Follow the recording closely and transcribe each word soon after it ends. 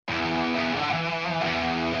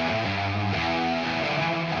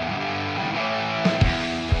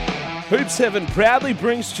Hoops Heaven proudly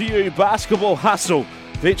brings to you Basketball Hustle,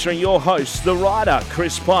 featuring your hosts, the writer,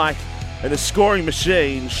 Chris Pike, and the scoring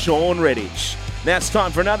machine, Sean Redditch. Now it's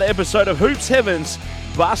time for another episode of Hoops Heaven's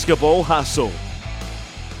Basketball Hustle.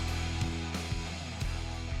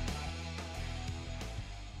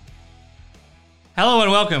 Hello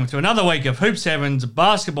and welcome to another week of Hoops Heaven's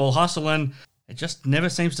Basketball Hustle, and it just never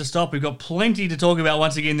seems to stop. We've got plenty to talk about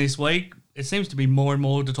once again this week. It seems to be more and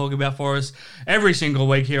more to talk about for us every single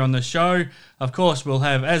week here on the show. Of course, we'll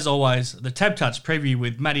have, as always, the Tab Touch preview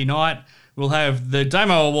with Matty Knight. We'll have the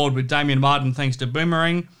Damo Award with Damian Martin, thanks to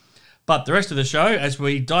Boomerang. But the rest of the show, as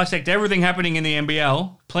we dissect everything happening in the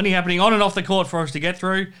NBL, plenty happening on and off the court for us to get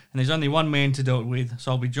through, and there's only one man to do it with.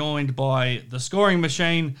 So I'll be joined by the scoring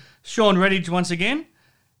machine, Sean Redditch, once again.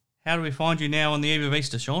 How do we find you now on the eve of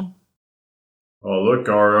Easter, Sean? Oh, look,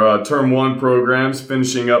 our Term 1 program's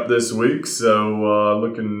finishing up this week, so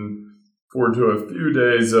looking forward to a few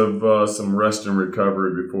days of some rest and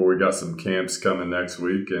recovery before we got some camps coming next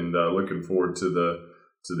week, and looking forward to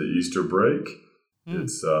the Easter break.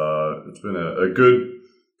 It's been a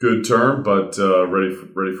good term, but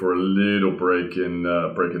ready for a little break in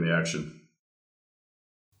the action.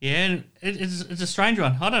 Yeah, and it's a strange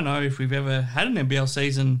one. I don't know if we've ever had an NBL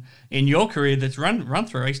season in your career that's run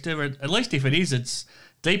through Easter, but at least if it is, it's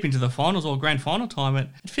deep into the finals or grand final time. It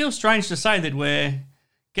feels strange to say that we're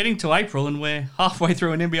getting to April and we're halfway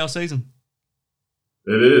through an NBL season.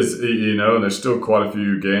 It is, and there's still quite a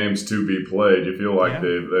few games to be played. You feel like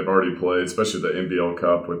they've already played, especially the NBL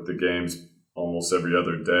Cup with the games almost every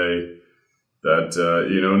other day. That,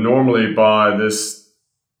 normally by this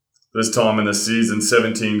time in the season,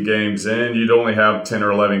 17 games in, you'd only have 10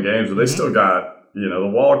 or 11 games, but they still got,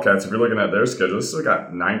 the Wildcats, if you're looking at their schedule, they still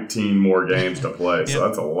got 19 more games to play. So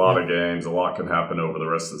that's a lot of games. A lot can happen over the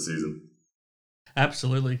rest of the season.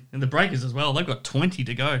 Absolutely. And the Breakers as well. They've got 20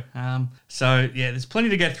 to go. There's plenty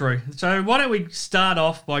to get through. So why don't we start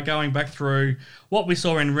off by going back through what we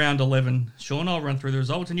saw in round 11. Sean, I'll run through the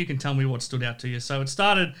results and you can tell me what stood out to you. So it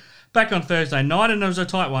started back on Thursday night and it was a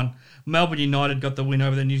tight one. Melbourne United got the win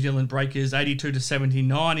over the New Zealand Breakers,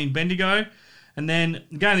 82-79 in Bendigo. And then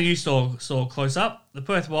the game that you saw close up, the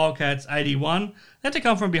Perth Wildcats, 81. They had to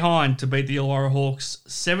come from behind to beat the Illawarra Hawks,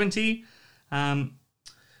 70.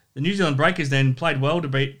 The New Zealand Breakers then played well to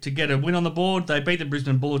get a win on the board. They beat the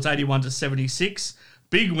Brisbane Bullets 81-76.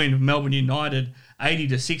 Big win for Melbourne United,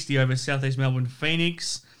 80-60 over South East Melbourne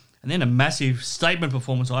Phoenix. And then a massive statement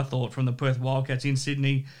performance, I thought, from the Perth Wildcats in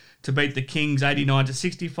Sydney to beat the Kings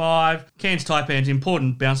 89-65. Cairns Taipans,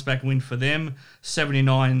 important bounce-back win for them,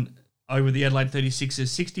 79 over the Adelaide 36ers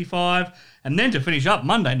 65. And then to finish up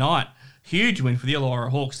Monday night, huge win for the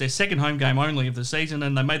Illawarra Hawks, their second home game only of the season,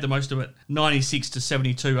 and they made the most of it,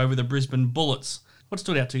 96-72 over the Brisbane Bullets. What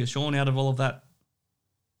stood out to you, Sean, out of all of that?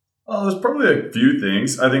 Oh, there's probably a few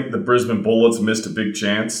things. I think the Brisbane Bullets missed a big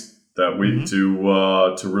chance that week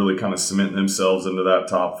to really kind of cement themselves into that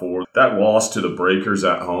top four. That loss to the Breakers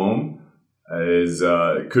at home is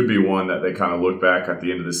it could be one that they kind of look back at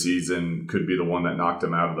the end of the season, could be the one that knocked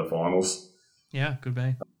them out of the finals. Yeah, could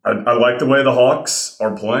be. I like the way the Hawks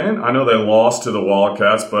are playing. I know they lost to the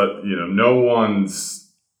Wildcats, but no one's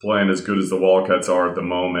playing as good as the Wildcats are at the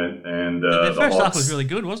moment. And their first half was really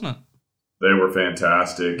good, wasn't it? They were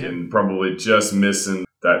fantastic and probably just missing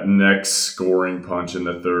that next scoring punch in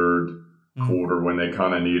the third quarter when they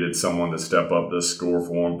kind of needed someone to step up the score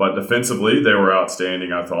for them. But defensively, they were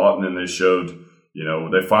outstanding, I thought. And then they showed,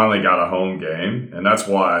 they finally got a home game. And that's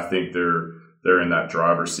why I think they're in that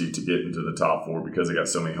driver's seat to get into the top four, because they got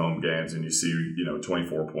so many home games. And you see,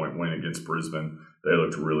 24-point win against Brisbane. They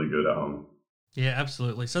looked really good at home. Yeah,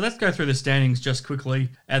 absolutely. So let's go through the standings just quickly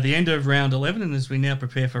at the end of round 11, and as we now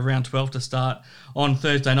prepare for round 12 to start on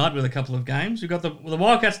Thursday night with a couple of games. We've got the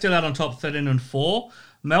Wildcats still out on top, 13-4.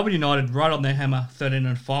 Melbourne United right on their hammer,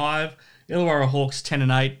 13-5. Illawarra Hawks,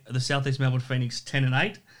 10-8. The South East Melbourne Phoenix,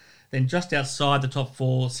 10-8. Then just outside the top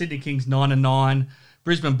four, Sydney Kings, 9-9.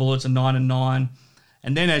 Brisbane Bullets are 9-9.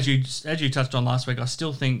 And then as you touched on last week, I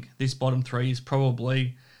still think this bottom three is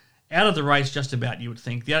probably out of the race just about, you would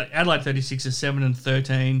think. The Adelaide 36ers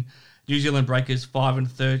 7-13, New Zealand Breakers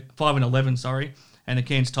 5-11, and the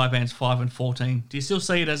Cairns Taipans 5-14. Do you still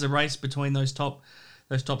see it as a race between those top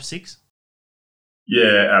six?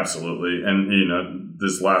 Yeah, absolutely. And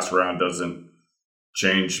this last round doesn't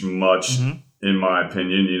change much in my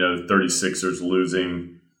opinion. 36ers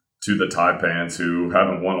losing to the Taipans, who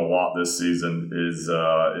haven't won a lot this season, is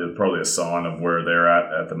probably a sign of where they're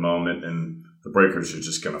at the moment. And the Breakers are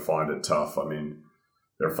just going to find it tough. I mean,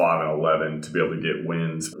 they're 5-11. To be able to get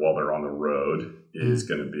wins while they're on the road is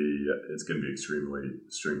going to be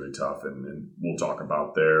extremely tough. And we'll talk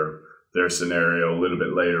about their their scenario a little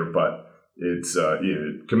bit later. But it's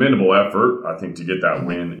commendable effort, I think, to get that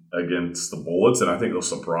win against the Bullets, and I think they'll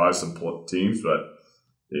surprise some teams. But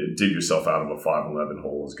dig yourself out of a 5-11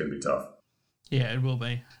 hole is going to be tough. Yeah, it will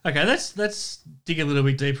be. Okay, let's dig a little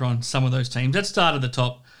bit deeper on some of those teams. Let's start at the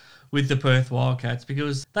top with the Perth Wildcats,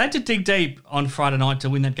 because they had to dig deep on Friday night to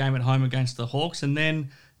win that game at home against the Hawks, and then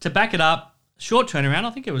to back it up, short turnaround,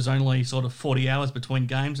 I think it was only sort of 40 hours between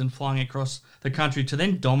games and flying across the country to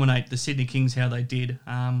then dominate the Sydney Kings how they did.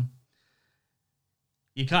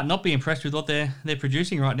 You can't not be impressed with what they're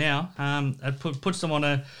producing right now. It puts them on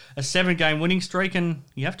a 7-game winning streak, and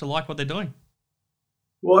you have to like what they're doing.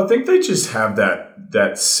 Well, I think they just have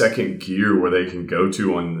that second gear where they can go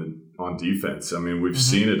to on defense. I mean, we've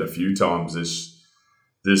seen it a few times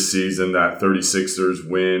this season, that 36ers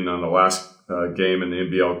win on the last game in the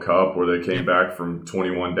NBL Cup where they came back from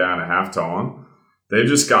 21 down at halftime. They've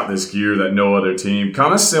just got this gear that no other team,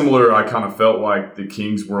 kind of similar, I kind of felt like the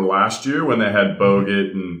Kings were last year when they had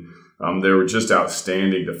Bogut, and they were just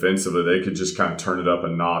outstanding defensively. They could just kind of turn it up a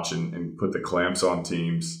notch and put the clamps on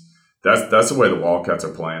teams. That's the way the Wildcats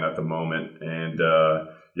are playing at the moment. And,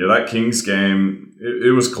 that Kings game,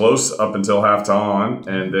 it was close up until halftime.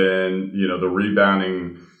 And then, the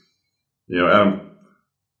rebounding,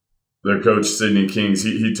 their coach, Sydney Kings,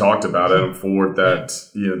 he talked about Adam Ford that,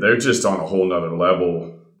 they're just on a whole nother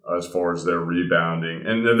level as far as their rebounding.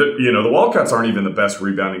 And, the Wildcats aren't even the best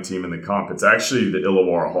rebounding team in the comp. It's actually the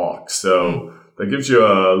Illawarra Hawks. So that gives you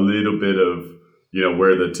a little bit of,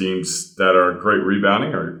 where the teams that are great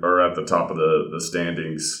rebounding are at the top of the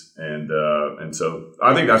standings. And so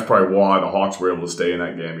I think that's probably why the Hawks were able to stay in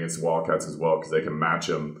that game against the Wildcats as well, because they can match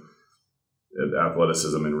them at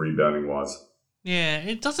athleticism and rebounding wise. Yeah,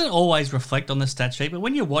 it doesn't always reflect on the stat sheet, but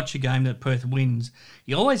when you watch a game that Perth wins,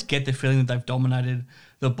 you always get the feeling that they've dominated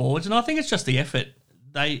the boards, and I think it's just the effort.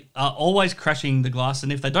 They are always crashing the glass,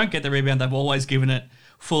 and if they don't get the rebound, they've always given it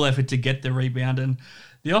full effort to get the rebound, and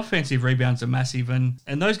the offensive rebounds are massive, and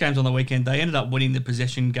those games on the weekend, they ended up winning the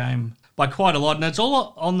possession game by quite a lot, and it's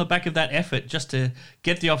all on the back of that effort just to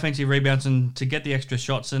get the offensive rebounds and to get the extra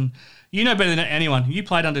shots, and you know better than anyone, you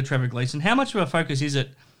played under Trevor Gleeson, how much of a focus is it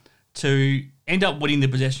to end up winning the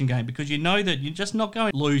possession game, because you know that you're just not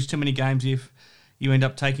going to lose too many games if you end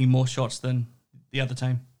up taking more shots than the other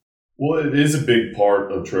team? Well, it is a big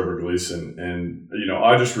part of Trevor Gleeson, and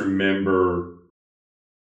I just remember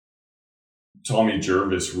Tommy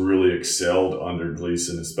Jervis really excelled under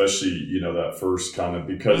Gleeson, especially, that first kind of,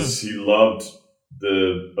 because he loved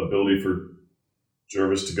the ability for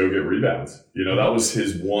Jervis to go get rebounds. That was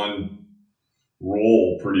his one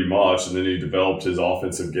role pretty much, and then he developed his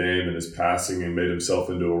offensive game and his passing and made himself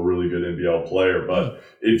into a really good NBL player. But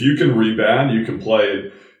if you can rebound, you can play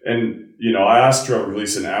it. And, I asked Trevor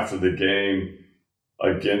Gleeson after the game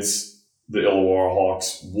against the Illawarra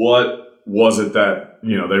Hawks, what was it that,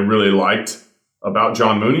 they really liked about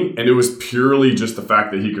John Mooney? And it was purely just the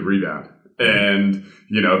fact that he could rebound. And,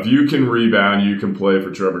 if you can rebound, you can play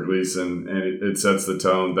for Trevor Gleeson, and it sets the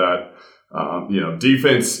tone that,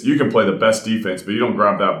 defense, you can play the best defense, but you don't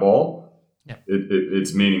grab that ball,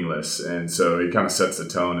 it's meaningless. And so it kind of sets the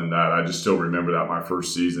tone in that. I just still remember that my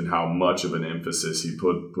first season, how much of an emphasis he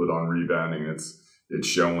put on rebounding. It's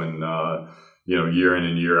showing, year in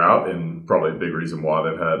and year out, and probably a big reason why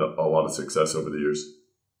they've had a lot of success over the years.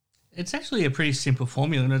 It's actually a pretty simple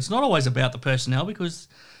formula, and it's not always about the personnel, because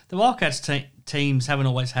the Wildcats teams haven't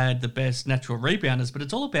always had the best natural rebounders, but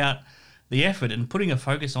it's all about the effort and putting a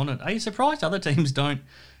focus on it. Are you surprised other teams don't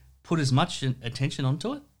put as much attention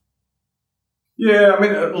onto it? Yeah, I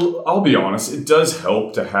mean, I'll be honest. It does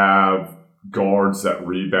help to have guards that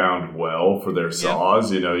rebound well for their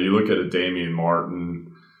size. You look at a Damian Martin,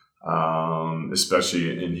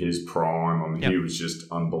 especially in his prime. I mean, he was just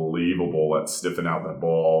unbelievable at sniffing out that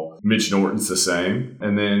ball. Mitch Norton's the same.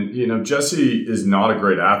 And then, Jesse is not a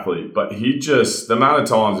great athlete, but the amount of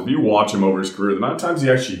times, if you watch him over his career, the amount of times he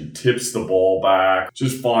actually tips the ball back,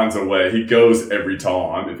 just finds a way. He goes every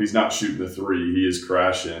time. If he's not shooting the three, he is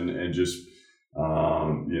crashing, and just,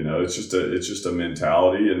 it's just a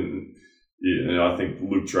mentality. And, I think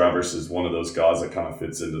Luke Travers is one of those guys that kind of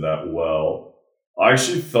fits into that well. I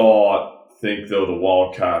actually think though the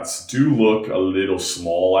Wildcats do look a little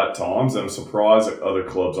small at times. I'm surprised that other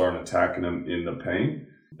clubs aren't attacking them in the paint.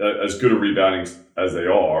 As good a rebounding as they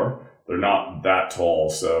are, they're not that tall.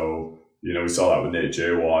 So, we saw that with Nate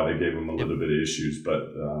Jaywai. They gave him a little bit of issues, but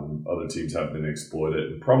other teams have been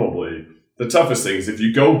exploited. And probably the toughest thing is if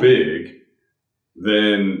you go big,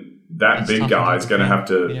 then that big guy is going to have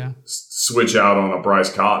to switch out on a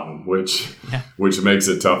Bryce Cotton, which makes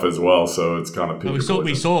it tough as well. So it's kind of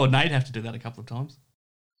we saw Nate have to do that a couple of times.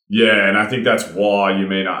 Yeah, and I think that's why you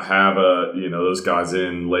may not have those guys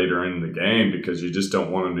in later in the game, because you just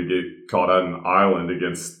don't want them to get caught on an island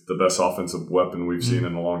against the best offensive weapon we've seen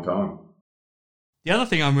in a long time. The other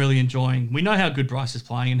thing I'm really enjoying, we know how good Bryce is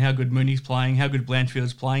playing and how good Mooney's playing, how good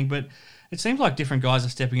Blanchfield's playing, but it seems like different guys are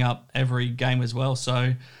stepping up every game as well.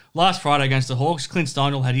 So last Friday against the Hawks, Clint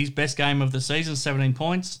Steindl had his best game of the season, 17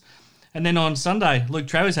 points. And then on Sunday, Luke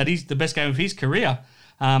Travers had the best game of his career.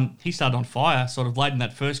 He started on fire sort of late in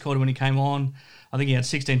that first quarter when he came on. I think he had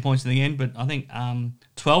 16 points in the end, but I think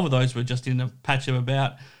 12 of those were just in a patch of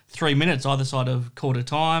about 3 minutes either side of quarter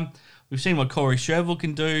time. We've seen what Corey Shervill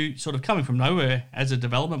can do, sort of coming from nowhere as a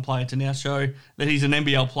development player to now show that he's an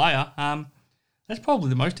NBL player. That's probably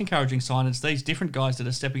the most encouraging sign. It's these different guys that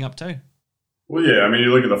are stepping up too. Well, yeah, I mean,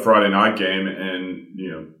 you look at the Friday night game and,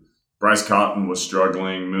 Bryce Cotton was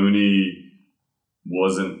struggling. Mooney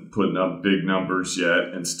wasn't putting up big numbers yet,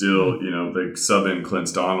 and still, the sub-in Clint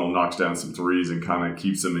Steindl knocks down some threes and kind of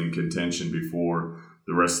keeps them in contention before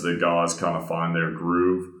the rest of the guys kind of find their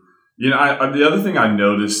groove. The other thing I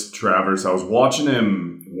noticed, Travers, I was watching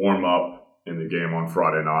him warm up in the game on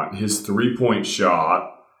Friday night. His three-point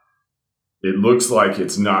shot, it looks like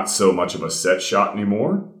it's not so much of a set shot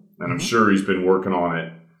anymore, and I'm sure he's been working on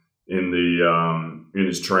it in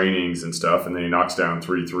his trainings and stuff, and then he knocks down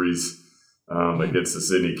 3 threes against the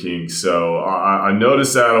Sydney Kings. So I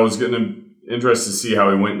noticed that. I was getting interested to see how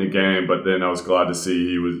he went in the game, but then I was glad to see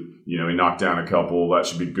he was, he knocked down a couple. That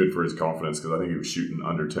should be good for his confidence, because I think he was shooting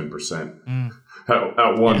under 10%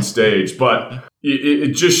 at one stage. But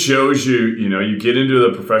it just shows you get into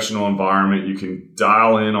the professional environment, you can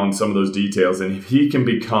dial in on some of those details, and if he can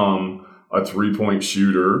become a three-point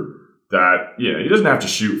shooter that, he doesn't have to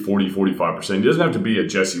shoot 40, 45%. He doesn't have to be a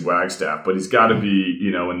Jesse Wagstaff, but he's got to be,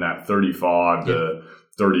 in that 35 to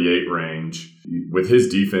 38 range. With his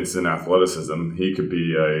defense and athleticism, he could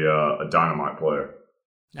be a dynamite player.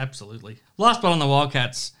 Absolutely. Last but on the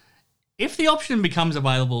Wildcats, if the option becomes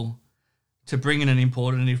available to bring in an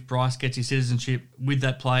import, and if Bryce gets his citizenship with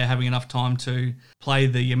that player having enough time to play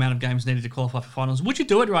the amount of games needed to qualify for finals, would you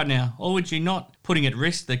do it right now? Or would you not, putting at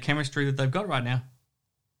risk the chemistry that they've got right now?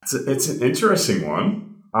 It's an interesting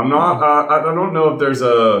one. I'm not. I don't know if there's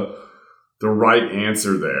the right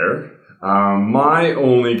answer there. My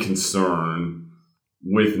only concern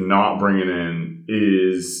with not bringing in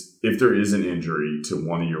is if there is an injury to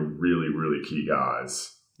one of your really, really key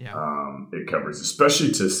guys. Yeah. It covers,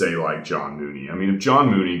 especially to say like John Mooney. I mean, if John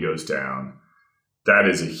Mooney goes down, that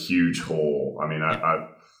is a huge hole. I mean,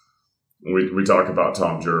 We talk about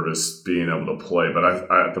Tom Jervis being able to play, but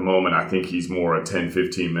I at the moment, I think he's more a 10,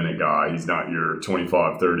 15-minute guy. He's not your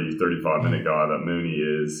 25, 30, 35-minute guy that Mooney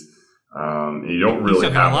is. You don't really He's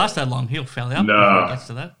not going to last that long. He'll fall out before it gets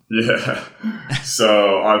to that. Yeah.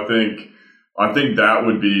 So I think that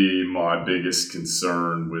would be my biggest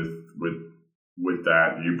concern with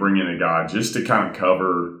that. You bring in a guy just to kind of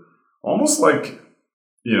cover, almost like,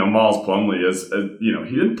 Miles Plumlee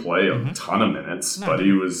he didn't play a ton of minutes, but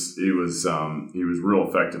he was real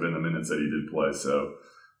effective in the minutes that he did play. So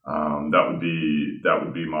that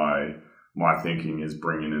would be my thinking, is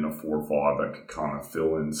bringing in a 4-5 that could kind of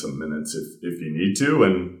fill in some minutes if you need to,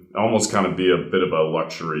 and almost kind of be a bit of a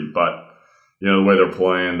luxury. But the way they're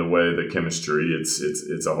playing, the way the chemistry,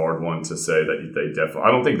 it's a hard one to say that they definitely.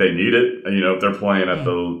 I don't think they need it. If they're playing at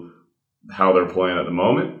how they're playing at the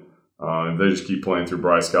moment. If they just keep playing through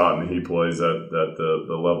Bryce Cotton and he plays at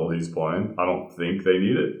the level he's playing, I don't think they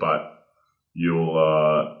need it. But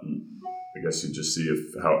I guess you just see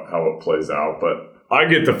how it plays out. But I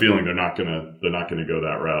get the feeling they're not gonna go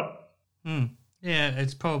that route. Yeah,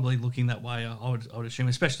 it's probably looking that way. I would assume,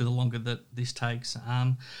 especially the longer that this takes.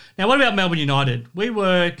 Now, what about Melbourne United? We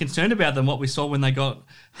were concerned about them, what we saw when they got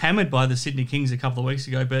hammered by the Sydney Kings a couple of weeks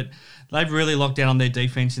ago, but they've really locked down on their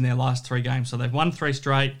defense in their last 3 games. So they've won 3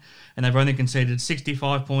 straight, and they've only conceded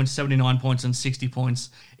 65 points, 79 points, and 60 points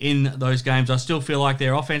in those games. I still feel like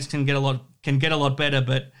their offense can get a lot better,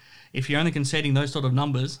 but if you're only conceding those sort of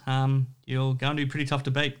numbers, you're going to be pretty tough to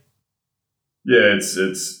beat. Yeah, it's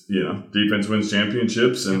defense wins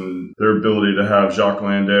championships, and their ability to have Jacques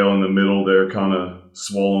Landale in the middle there kind of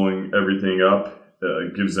swallowing everything up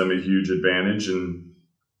gives them a huge advantage. And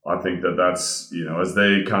I think that's, as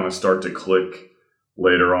they kind of start to click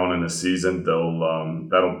later on in the season,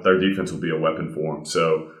 their defense will be a weapon for them.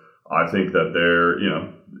 So I think that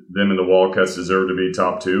them and the Wildcats deserve to be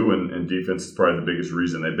top 2, and defense is probably the biggest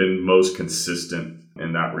reason. They've been most consistent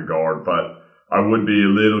in that regard, but I would be a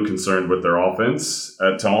little concerned with their offense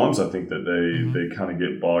at times. I think that they kind of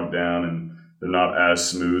get bogged down and they're not as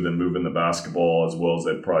smooth and moving the basketball as well as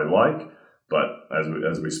they'd probably like. But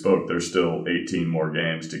as we spoke, there's still 18 more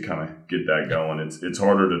games to kind of get that going. It's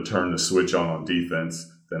harder to turn the switch on defense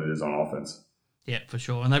than it is on offense. Yeah, for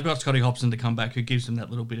sure. And they've got Scotty Hobson to come back, who gives them that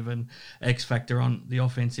little bit of an X factor on the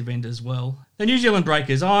offensive end as well. The New Zealand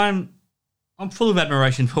Breakers, I'm full of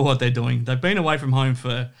admiration for what they're doing. They've been away from home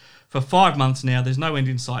for 5 months now. There's no end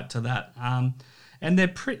in sight to that. And they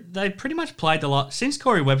pretty much played a lot. Since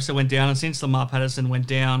Corey Webster went down and since Lamar Patterson went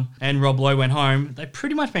down and Rob Lowe went home, they've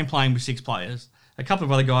pretty much been playing with 6 players. A couple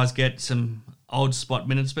of other guys get some odd spot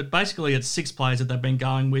minutes, but basically it's 6 players that they've been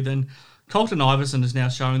going with. And Colton Iverson is now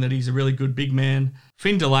showing that he's a really good big man.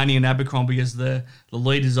 Finn Delaney and Abercrombie as the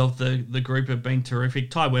leaders of the group have been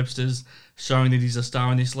terrific. Ty Webster's showing that he's a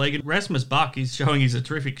star in this league. And Rasmus Buck is showing he's a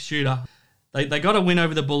terrific shooter. They got a win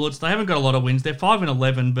over the Bullets. They haven't got a lot of wins. They're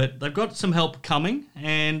 5-11, but they've got some help coming.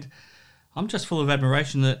 And I'm just full of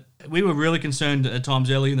admiration that we were really concerned at times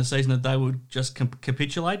early in the season that they would just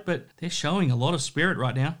capitulate, but they're showing a lot of spirit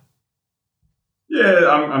right now. Yeah,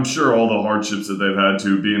 I'm sure all the hardships that they've had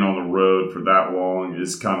to being on the road for that long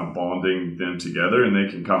is kind of bonding them together, and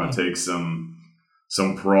they can kind of take some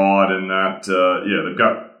pride in that. They've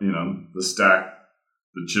got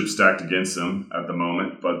the chip stacked against them at the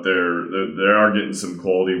moment, but they are getting some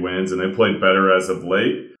quality wins, and they played better as of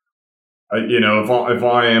late. If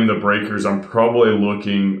I am the Breakers, I'm probably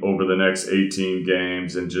looking over the next 18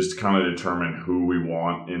 games and just kind of determine who we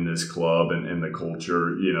want in this club and in the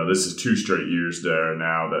culture. This is 2 straight years there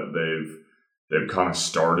now that they've kind of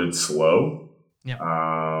started slow. Yeah.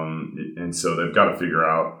 And so they've got to figure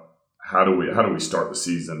out how do we start the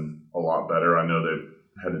season a lot better. I know they've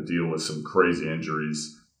had to deal with some crazy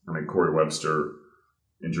injuries. I mean, Corey Webster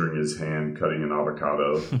injuring his hand, cutting an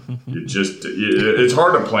avocado. It's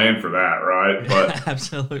hard to plan for that, right? But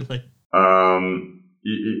absolutely.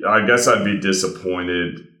 I guess I'd be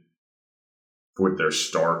disappointed with their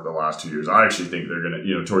start the last 2 years. I actually think they're going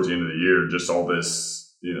to, towards the end of the year, just all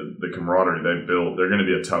this, the camaraderie they built, they're going to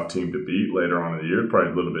be a tough team to beat later on in the year,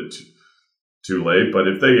 probably a little bit too late. But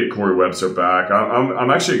if they get Corey Webster back,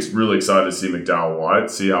 I'm actually really excited to see McDowell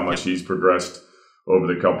White, see how much he's progressed over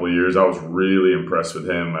the couple of years. I was really impressed with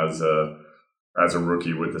him as a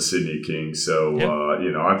rookie with the Sydney Kings. So,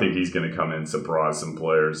 I think he's going to come in, surprise some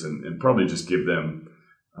players, and probably just give them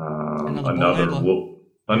another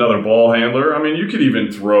ball handler. I mean, you could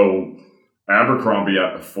even throw Abercrombie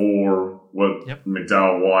at the 4,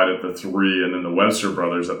 McDowell White at the 3, and then the Webster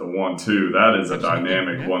brothers at the 1-2. That is a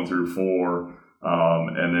dynamic 1 through 4,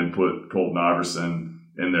 and then put Colton Iverson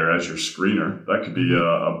in there as your screener. That could be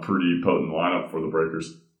a pretty potent lineup for the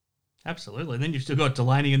Breakers. Absolutely. And then you've still got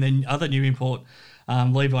Delaney and then other new import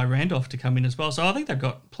Levi Randolph to come in as well. So I think they've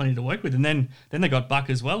got plenty to work with. And then they got Buck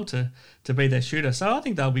as well to be their shooter. So I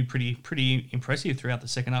think they'll be pretty impressive throughout the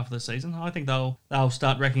second half of the season. I think they'll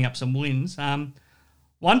start racking up some wins.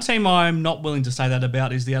 One team I'm not willing to say that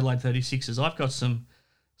about is the Adelaide 36ers. I've got some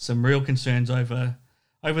real concerns over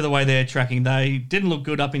the way they're tracking. They didn't look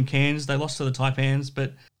good up in Cairns. They lost to the Taipans,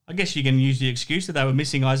 but I guess you can use the excuse that they were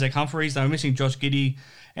missing Isaac Humphries, they were missing Josh Giddey,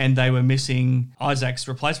 and they were missing Isaac's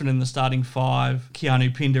replacement in the starting 5,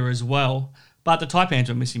 Keanu Pinder as well. But the Taipans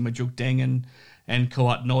were missing Majuk Deng and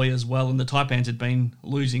Kawat Noi as well, and the Taipans had been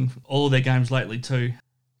losing all of their games lately too.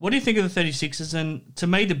 What do you think of the 36ers? And to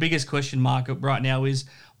me, the biggest question mark right now is,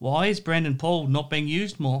 why is Brandon Paul not being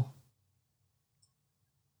used more?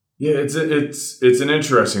 Yeah, it's an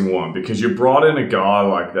interesting one because you brought in a guy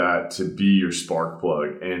like that to be your spark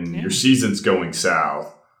plug, and your season's going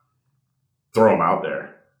south. Throw him out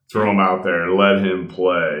there. Let him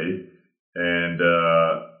play,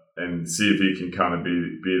 and see if he can kind of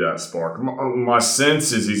be that spark. My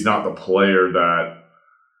sense is he's not the player that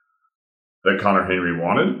Connor Henry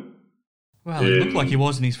wanted. Well, he looked like he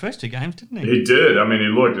was in his first 2 games, didn't he? He did. I mean, he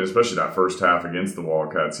looked, especially that first half against the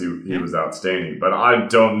Wildcats, he was outstanding. But I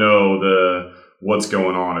don't know what's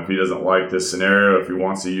going on, if he doesn't like this scenario, if he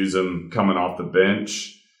wants to use him coming off the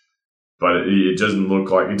bench. But it doesn't look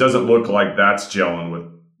like that's gelling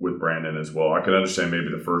with Brandon as well. I could understand maybe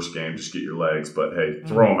the first game, just get your legs. But, hey,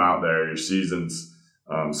 throw him out there. Your season's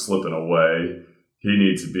slipping away. He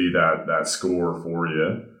needs to be that scorer for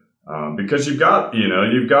you. Because you've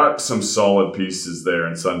got some solid pieces there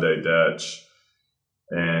in Sunday Dutch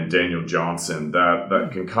and Daniel Johnson that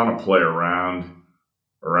can kind of play around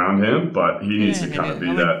him, but he needs to kind of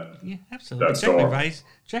be that. Yeah, absolutely. That star.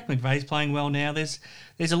 Jack McVeigh's playing well now. There's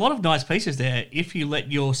a lot of nice pieces there if you let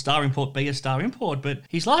your star import be a star import. But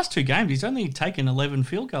his last 2 games, he's only taken 11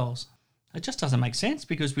 field goals. It just doesn't make sense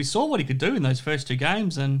because we saw what he could do in those first 2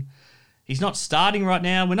 games and. He's not starting right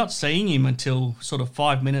now. We're not seeing him until sort of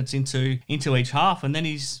 5 minutes into each half, and then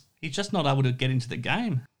he's just not able to get into the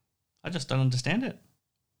game. I just don't understand it.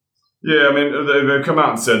 Yeah, I mean, they've come out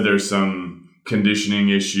and said there's some conditioning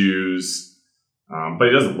issues, but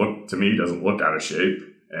he doesn't look out of shape.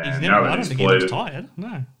 And I don't think he looks tired.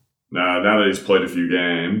 No. Now that he's played a few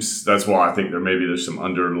games, that's why I think there's some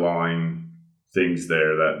underlying things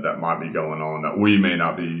there that might be going on that we may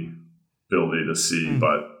not be ability to see.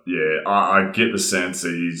 But yeah, I get the sense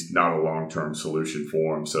that he's not a long-term solution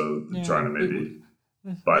for him. So trying to maybe.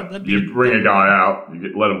 But you bring a guy out,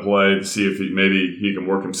 let him play to see if he can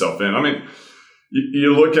work himself in. I mean,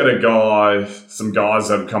 you look at some guys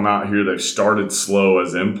that have come out here, they've started slow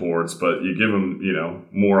as imports, but you give them,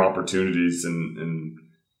 more opportunities and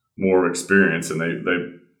more experience, and they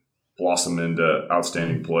blossom into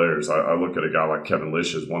outstanding players. I look at a guy like Kevin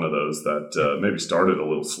Lish as one of those that maybe started a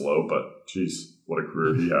little slow, but geez, what a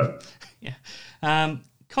career he had. Yeah.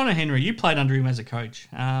 Connor Henry, you played under him as a coach.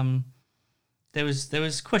 There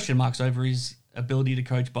was question marks over his ability to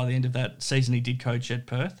coach by the end of that season he did coach at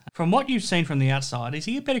Perth. From what you've seen from the outside, is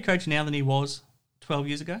he a better coach now than he was 12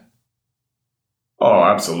 years ago? Oh,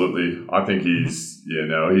 absolutely. I think he's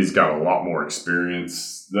got a lot more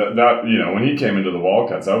experience. That when he came into the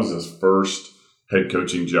Wildcats, that was his first head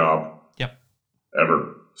coaching job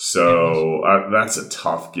ever. So that's a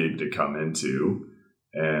tough gig to come into.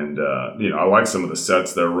 And, I like some of the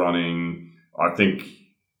sets they're running. I think,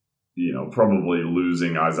 probably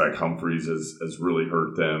losing Isaac Humphries has really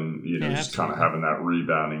hurt them, just kind of having that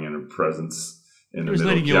rebounding and a presence in the middle.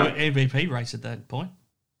 He was leading your MVP race at that point.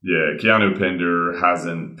 Yeah, Keanu Pinder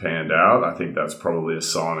hasn't panned out. I think that's probably a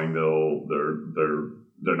signing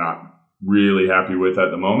they're not really happy with at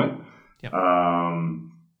the moment. Yep.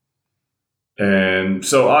 And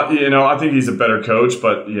so I think he's a better coach,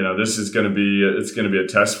 but this is going to be a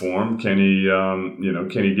test for him. Can he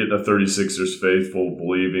get the 36ers faithful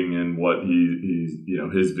believing in what he's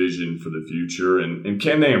his vision for the future, and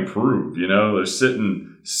can they improve? They're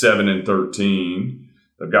sitting 7-13.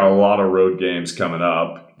 They've got a lot of road games coming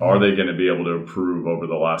up. Are they going to be able to improve over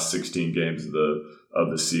the last 16 games of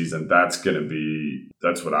the season? That's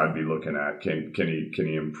what I'd be looking at. Can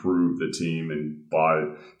he improve the team and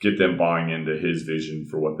get them buying into his vision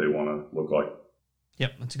for what they want to look like?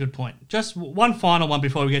 Yep, that's a good point. Just one final one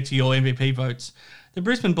before we get to your MVP votes. The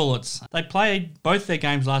Brisbane Bullets, they played both their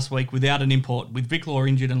games last week without an import, with Vic Law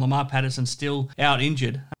injured and Lamar Patterson still out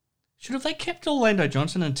injured. Should have they kept Orlando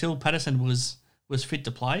Johnson until Patterson was fit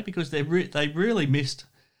to play? Because they really missed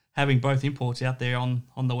having both imports out there on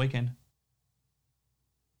the weekend.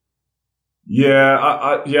 Yeah,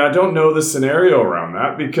 I don't know the scenario around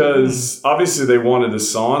that, because obviously they wanted to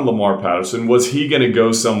sign Lamar Patterson. Was he going to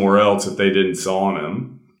go somewhere else if they didn't sign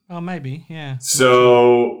him? Oh, maybe, yeah.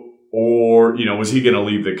 So, or, was he going to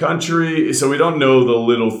leave the country? So we don't know the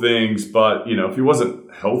little things, but, if he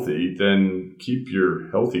wasn't healthy, then keep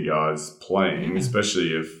your healthy guys playing,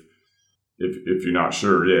 especially if you're not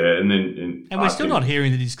sure, yeah. And we're still not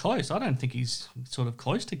hearing that he's close. I don't think he's sort of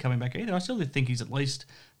close to coming back either. I still think he's at least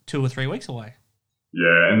 2 or 3 weeks away.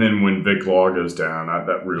 Yeah, and then when Vic Law goes down,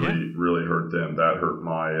 that really hurt them. That hurt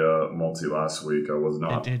my multi last week. I was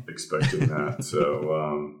not expecting that.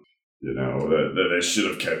 So, they should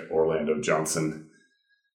have kept Orlando Johnson.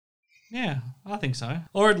 Yeah, I think so.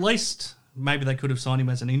 Or at least maybe they could have signed him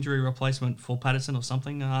as an injury replacement for Patterson or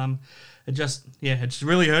something. It's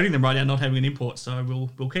really hurting them right now not having an import. So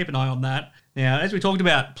we'll keep an eye on that. Now, as we talked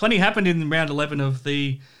about, plenty happened in round 11 of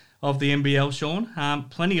the NBL, Sean.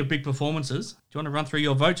 Plenty of big performances. Do you want to run through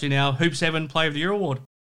your votes in our Hoop 7 Player of the Year award?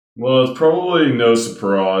 Well, it's probably no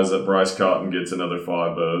surprise that Bryce Cotton gets another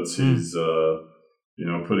 5 votes. He's,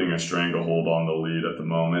 putting a stranglehold on the lead at the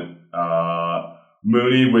moment.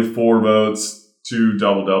 Mooney with 4 votes, 2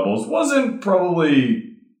 double-doubles. Wasn't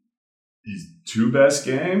probably his 2 best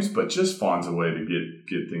games, but just finds a way to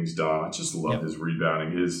get things done. I just love his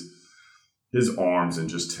rebounding, his arms and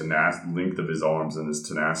just length of his arms and his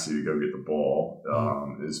tenacity to go get the ball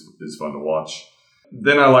is fun to watch.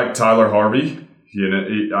 Then I like Tyler Harvey.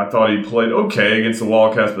 I thought he played okay against the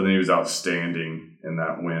Wildcats, but then he was outstanding in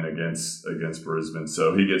that win against Brisbane.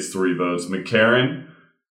 So he gets 3 votes. McCarron,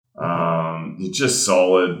 he's just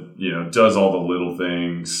solid. Does all the little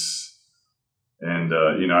things, and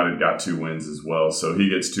United got 2 wins as well. So he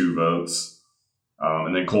gets 2 votes.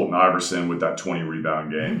 And then Colton Iverson with that 20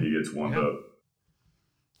 rebound game, he gets 1 vote.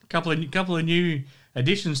 Couple of new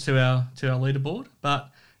additions to our leaderboard,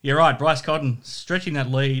 but you're right. Bryce Cotton stretching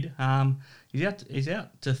that lead. He's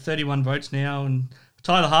out to 31 votes now, and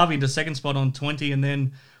Tyler Harvey into second spot on 20, and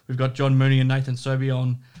then we've got John Mooney and Nathan Sobey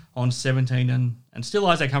on 17, and still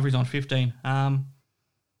Isaac Humphries on 15.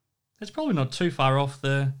 That's probably not too far off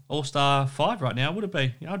the All-Star 5 right now, would it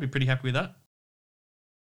be? I'd be pretty happy with that.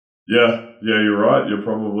 Yeah, you're right. You're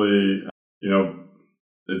probably,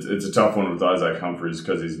 it's a tough one with Isaac Humphries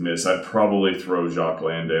because he's missed. I'd probably throw Jacques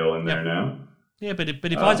Landale in there now. Yeah, but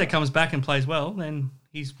if Isaac comes back and plays well, then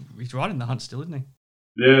he's right in the hunt still, isn't he?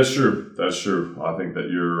 Yeah, that's true. I think that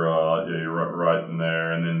you're right in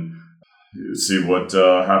there. And then you see what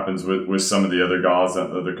happens with some of the other guys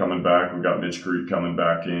that are coming back. We've got Mitch Creek coming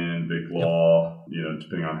back in, Vic Law,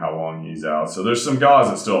 depending on how long he's out. So there's some guys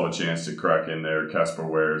that still have a chance to crack in there. Casper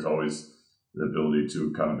Ware is always the ability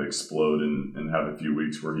to kind of explode and have a few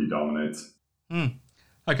weeks where he dominates.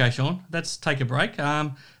 Okay, Sean, let's take a break.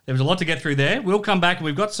 There was a lot to get through there. We'll come back.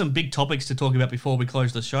 We've got some big topics to talk about before we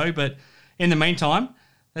close the show. But in the meantime,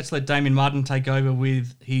 let's let Damien Martin take over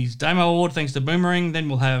with his Damo Award thanks to Boomerang. Then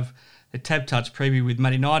we'll have the Tab Touch preview with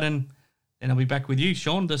Matty Knighton. Then I'll be back with you,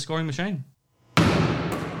 Sean, the scoring machine.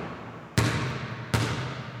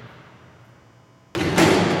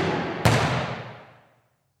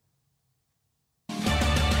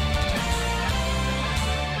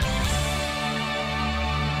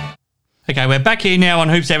 Okay, we're back here now on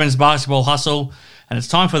Hoops Heaven's Basketball Hustle, and it's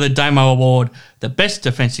time for the Damo Award, the Best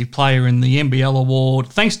Defensive Player in the NBL Award,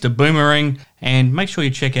 thanks to Boomerang. And make sure you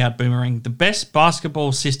check out Boomerang, the best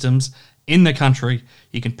basketball systems in the country.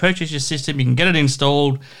 You can purchase your system, you can get it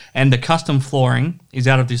installed, and the custom flooring is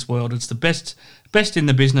out of this world. It's the best in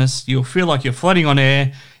the business. You'll feel like you're floating on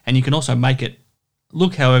air, and you can also make it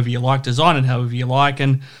look however you like, design it however you like,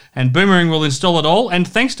 and Boomerang will install it all. And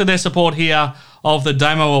thanks to their support here of the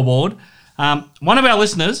Damo Award, one of our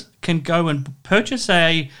listeners can go and purchase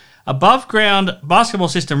a above-ground basketball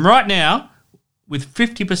system right now with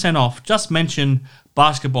 50% off. Just mention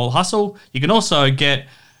Basketball Hustle. You can also get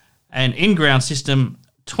an in-ground system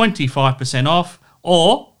 25% off,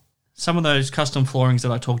 or some of those custom floorings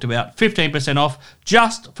that I talked about, 15% off,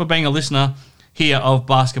 just for being a listener here of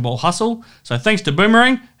Basketball Hustle. So thanks to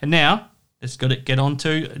Boomerang. And now let's get on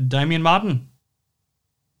to Damien Martin.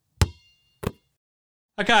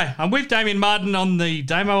 Okay, I'm with Damien Martin on the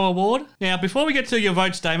Damo Award. Now, before we get to your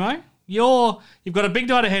votes, Damo, you've got a big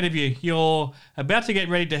night ahead of you. You're about to get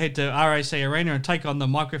ready to head to RAC Arena and take on the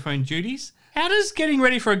microphone duties. How does getting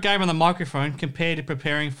ready for a game on the microphone compare to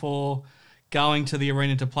preparing for going to the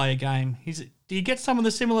arena to play a game? Do you get some of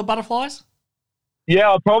the similar butterflies? Yeah,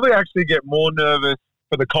 I'll probably actually get more nervous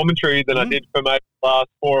for the commentary than I did for maybe the last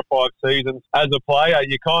 4 or 5 seasons. As a player,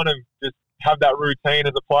 you kind of just have that routine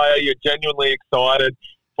as a player. You're genuinely excited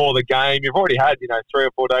for the game. You've already had, 3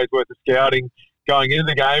 or 4 days worth of scouting going into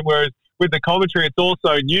the game, whereas with the commentary, it's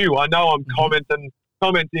also new. I know I'm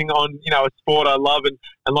commenting on, a sport I love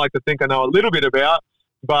and like to think I know a little bit about,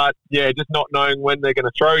 but yeah, just not knowing when they're going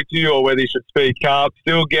to throw to you or whether you should speak up,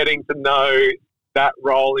 still getting to know that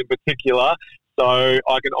role in particular. So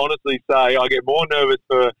I can honestly say I get more nervous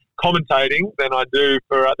for commentating than I did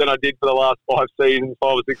for the last 5 seasons,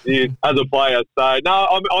 5 or 6 years as a player. So no,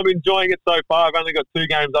 I'm enjoying it so far. I've only got 2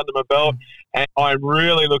 games under my belt, and I'm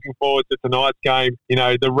really looking forward to tonight's game.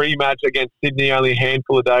 The rematch against Sydney only a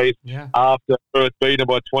handful of days after first beaten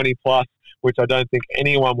by 20 plus, which I don't think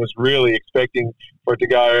anyone was really expecting for it to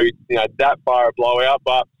go that far a blowout,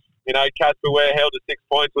 but. Casper Ware held to 6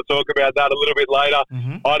 points. We'll talk about that a little bit later.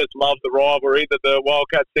 I just love the rivalry that the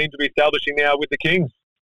Wildcats seem to be establishing now with the Kings.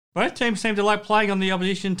 Both teams seem to like playing on the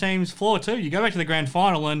opposition team's floor too. You go back to the grand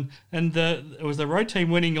final and it was the road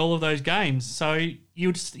team winning all of those games. So you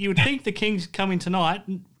would think the Kings come in tonight,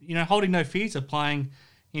 holding no fears of playing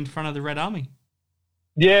in front of the Red Army.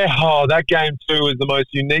 Yeah, that game too was the most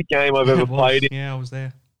unique game I've ever played in. Yeah, I was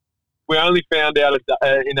there. We only found out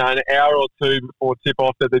an hour or 2 before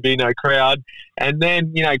tip-off that there'd be no crowd. And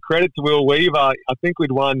then, credit to Will Weaver. I think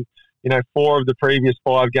we'd won, 4 of the previous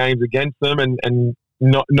 5 games against them, and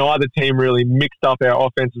neither team really mixed up our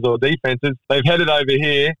offenses or defenses. They've headed over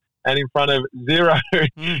here, and in front of 0,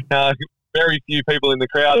 very few people in the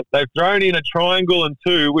crowd, they've thrown in a triangle and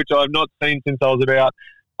 2, which I've not seen since I was about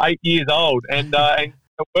 8 years old. And it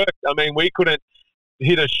worked. I mean, we couldn't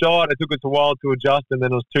hit a shot. It took us a while to adjust, and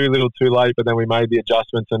then it was too little too late, but then we made the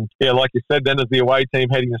adjustments. And yeah, like you said, then as the away team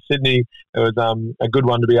heading to Sydney, it was a good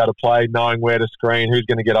one to be able to play, knowing where to screen, who's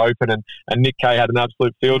going to get open. And Nick Kay had an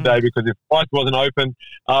absolute field day, because if Price wasn't open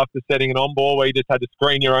after setting an on ball where you just had to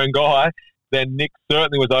screen your own guy, then Nick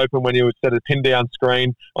certainly was open when he would set a pin down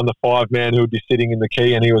screen on the 5-man who would be sitting in the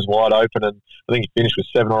key, and he was wide open, and I think he finished with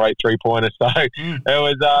 7 or 8 3-pointers. So it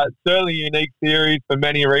was certainly a unique series for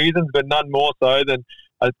many reasons, but none more so than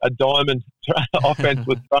a diamond offense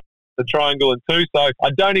with the triangle and 2. So I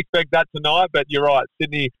don't expect that tonight, but you're right.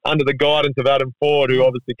 Sydney, under the guidance of Adam Ford, who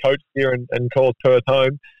obviously coached here and calls Perth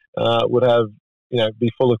home, would have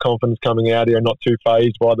be full of confidence coming out here and not too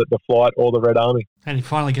phased by the flight or the Red Army. And he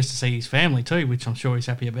finally gets to see his family too, which I'm sure he's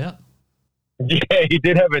happy about. Yeah, he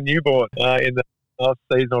did have a newborn in the last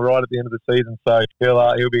season or right at the end of the season, so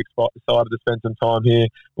he'll be excited to spend some time here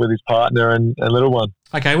with his partner and little one.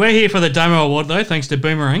 Okay, we're here for the Damo Award though, thanks to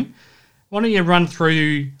Boomerang. Why don't you run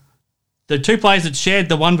through the two players that shared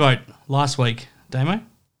the one vote last week, Damo?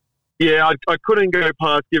 Yeah, I couldn't go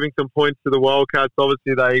past giving some points to the Wildcats.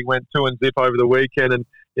 Obviously, they went 2-0 over the weekend, and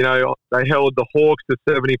they held the Hawks to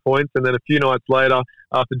 70 points. And then a few nights later,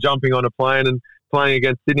 after jumping on a plane and playing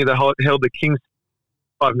against Sydney, they held the Kings.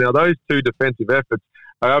 Now, those two defensive efforts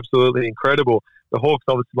are absolutely incredible. The Hawks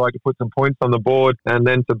obviously like to put some points on the board, and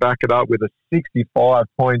then to back it up with a 65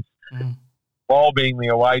 points while being the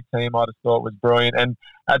away team, I just thought was brilliant. And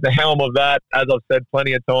at the helm of that, as I've said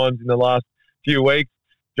plenty of times in the last few weeks,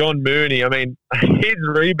 John Mooney, I mean, his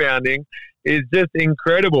rebounding is just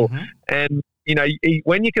incredible. And,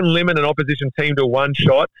 when you can limit an opposition team to one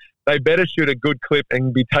shot, they better shoot a good clip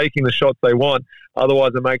and be taking the shots they want.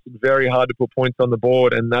 Otherwise, it makes it very hard to put points on the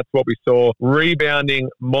board. And that's what we saw. Rebounding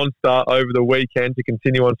monster over the weekend to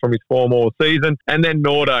continue on from his form all season. And then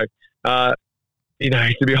Nordo, to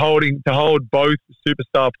hold both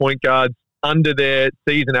superstar point guards under their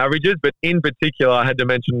season averages. But in particular, I had to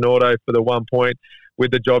mention Nordo for the 1 point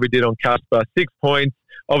with the job he did on Casper. 6 points.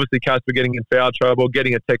 Obviously, Casper getting in foul trouble,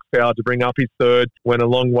 getting a tech foul to bring up his third went a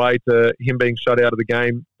long way to him being shut out of the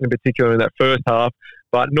game, in particular in that first half.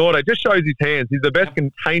 But Nordo just shows his hands. He's the best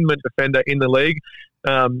containment defender in the league.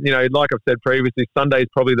 Like I've said previously, Sunday's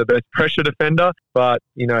probably the best pressure defender, but,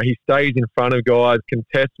 he stays in front of guys,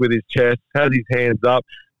 contests with his chest, has his hands up,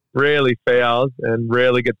 rarely fouls and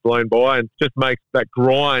rarely gets blown by, and just makes that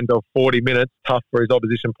grind of 40 minutes tough for his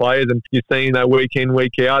opposition players. And you're seeing that week in,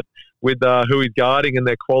 week out with who he's guarding and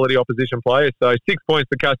their quality opposition players. So 6 points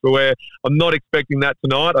for Casper Ware. I'm not expecting that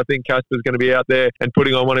tonight. I think Casper's going to be out there and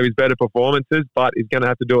putting on one of his better performances, but he's going to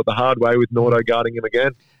have to do it the hard way with Nordo guarding him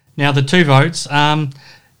again. Now, the 2 votes. It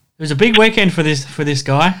was a big weekend for this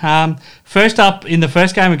guy. First up in the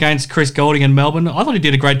first game against Chris Goulding in Melbourne, I thought he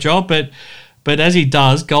did a great job, but as he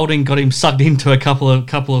does, Goulding got him sucked into a couple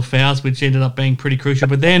of fouls, which ended up being pretty crucial.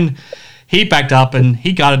 But then he backed up and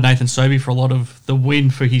he guarded Nathan Sobey for a lot of the win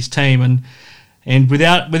for his team. And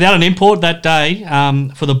without an import that day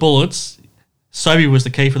for the Bullets, Sobey was the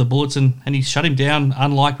key for the Bullets, and he shut him down,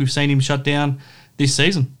 unlike we've seen him shut down this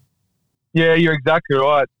season. Yeah, you're exactly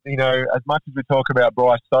right. As much as we talk about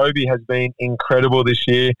Bryce, Sobey has been incredible this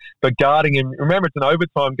year. But guarding him, remember, it's an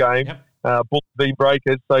overtime game. Yep. Bulls v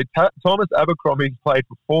Breakers. So Thomas Abercrombie played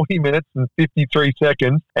for 40 minutes and 53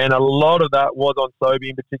 seconds, and a lot of that was on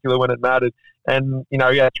Sobey in particular when it mattered. And, he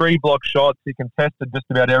had 3 block shots. He contested just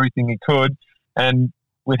about everything he could. And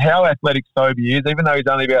with how athletic Sobey is, even though he's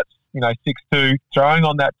only about 6'2", throwing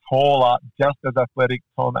on that taller, just as athletic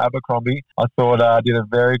Tom Abercrombie, I thought did a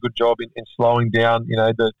very good job in slowing down,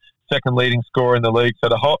 the second leading scorer in the league. So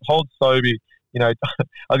to hold Sobey, I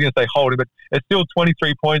was going to say hold him, but it's still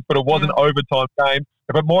 23 points, but it was an overtime game.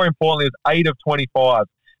 But more importantly, it was 8 of 25.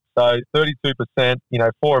 So 32%,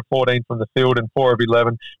 4 of 14 from the field and 4 of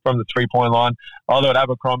 11 from the three-point line. I thought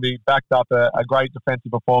Abercrombie backed up a great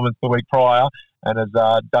defensive performance the week prior and has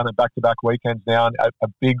done it back-to-back weekends now. And a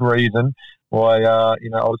big reason why,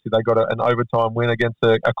 obviously they got an overtime win against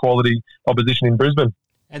a quality opposition in Brisbane.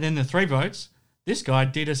 And then the 3 votes, this guy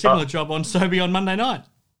did a similar job on Sobey on Monday night.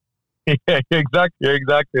 Yeah,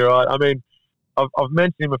 exactly right. I mean, I've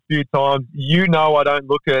mentioned him a few times. I don't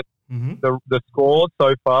look at the scores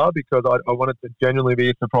so far because I wanted to genuinely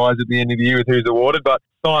be surprised at the end of the year with who's awarded, but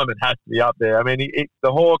Simon has to be up there. I mean,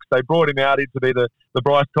 the Hawks, they brought him out to be the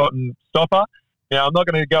Bryce Cotton stopper. Now, I'm not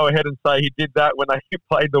going to go ahead and say he did that when they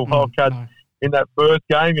played the Wildcats in that first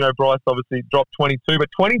game. Bryce obviously dropped 22, but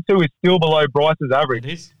 22 is still below Bryce's average.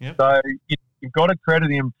 It is, yep. So you've got to credit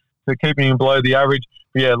him for keeping him below the average.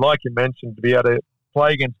 But yeah, like you mentioned, to be able to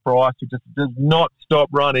play against Bryce, who just does not stop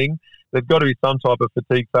running, there's got to be some type of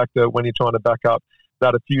fatigue factor when you're trying to back up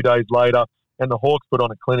that a few days later. And the Hawks put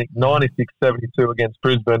on a clinic, 96-72 against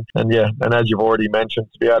Brisbane. And as you've already mentioned,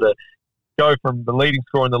 to be able to go from the leading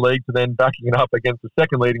scorer in the league to then backing it up against the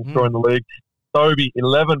second leading scorer in the league. Sobey,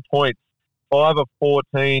 11 points, 5 of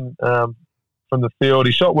 14 from the field.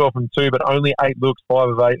 He shot well from 2, but only 8 looks, 5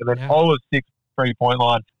 of 8, and then 0 of 6 3-point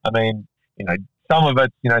line. I mean, some of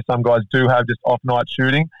it, some guys do have just off-night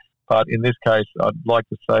shooting, but in this case, I'd like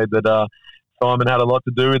to say that Simon had a lot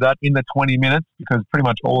to do with that in the 20 minutes because pretty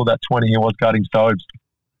much all of that 20 he was guarding Stobes.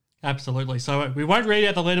 Absolutely. So we won't read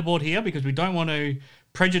out the leaderboard here because we don't want to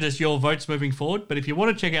prejudice your votes moving forward. But if you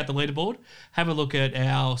want to check out the leaderboard, have a look at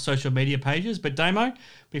our social media pages. But Damo,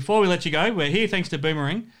 before we let you go, we're here thanks to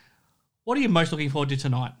Boomerang. What are you most looking forward to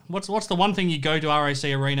tonight? What's the one thing you go to RAC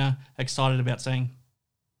Arena excited about seeing?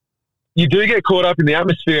 You do get caught up in the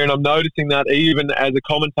atmosphere, and I'm noticing that even as a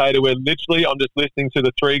commentator, where literally I'm just listening to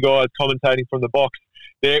the three guys commentating from the box.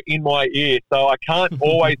 They're in my ear, so I can't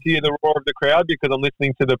always hear the roar of the crowd because I'm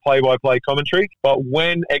listening to the play-by-play commentary. But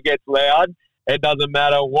when it gets loud, it doesn't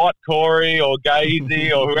matter what Corey or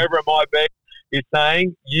Gazy or whoever it might be is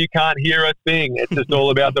saying, you can't hear a thing. It's just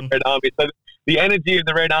all about the Red Army. So the energy of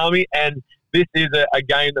the Red Army, and this is a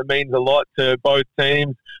game that means a lot to both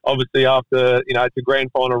teams. Obviously, after it's a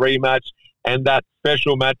grand final rematch, and that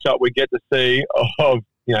special matchup we get to see of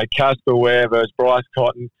Casper Ware versus Bryce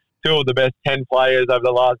Cotton, two of the best 10 players over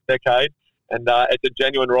the last decade, and it's a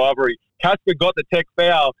genuine rivalry. Casper got the tech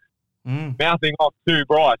foul, mouthing off to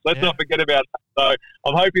Bryce. Let's not forget about that. So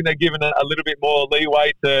I'm hoping they're given a little bit more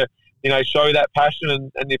leeway to show that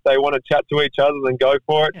passion, and if they want to chat to each other, then go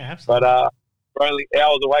for it. Yeah, absolutely. But we're only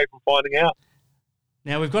hours away from finding out.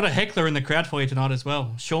 Now, we've got a heckler in the crowd for you tonight as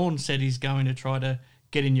well. Sean said he's going to try to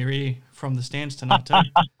get in your ear from the stands tonight too.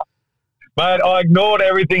 Mate, I ignored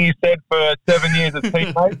everything you said for 7 years as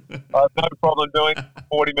teammate. I have no problem doing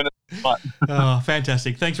 40 minutes tonight. Oh,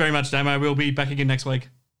 fantastic. Thanks very much, Damo. We'll be back again next week.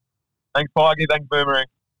 Thanks, Pikey. Thanks, Boomerang.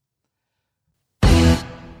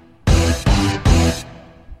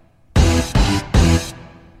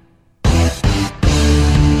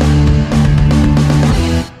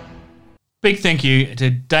 Big thank you to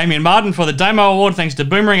Damien Martin for the Damo Award. Thanks to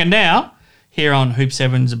Boomerang. And now, here on Hoop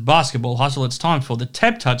 7's Basketball Hustle, it's time for the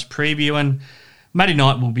Tab Touch preview. And Matty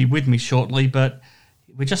Knight will be with me shortly, but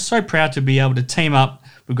we're just so proud to be able to team up.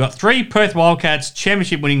 We've got three Perth Wildcats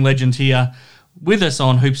championship-winning legends here with us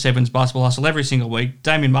on Hoop 7's Basketball Hustle every single week.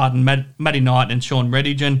 Damien Martin, Matty Knight, and Sean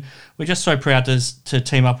Redditch. And we're just so proud to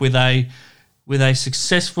team up with a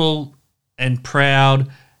successful and proud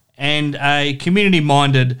and a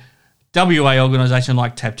community-minded WA organisation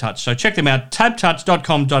like Tab Touch. So check them out,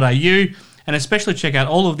 tabtouch.com.au, and especially check out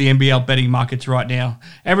all of the NBL betting markets right now.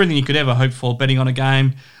 Everything you could ever hope for betting on a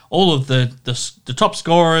game, all of the top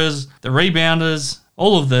scorers, the rebounders,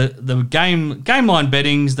 all of the game line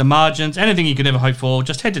bettings, the margins, anything you could ever hope for.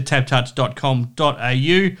 Just head to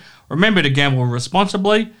tabtouch.com.au. Remember to gamble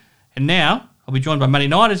responsibly. And now I'll be joined by Matty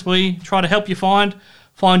Knight as we try to help you find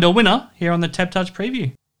a winner here on the Tab Touch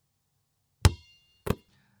preview.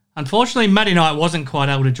 Unfortunately, Matty Knight wasn't quite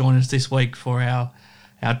able to join us this week for our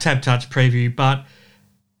Tab Touch preview, but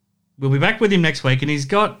we'll be back with him next week, and he's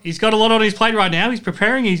got a lot on his plate right now. He's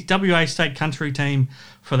preparing his WA state country team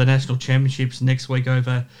for the national championships next week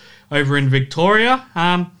over in Victoria.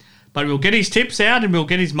 But we'll get his tips out, and we'll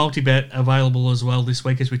get his multi-bet available as well this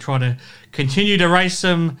week as we try to continue to raise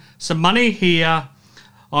some money here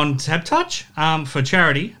on Tab Touch for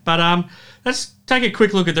charity. But let's take a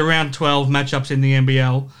quick look at the round 12 matchups in the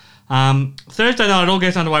NBL. Thursday night, it all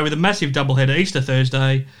gets underway with a massive doubleheader, Easter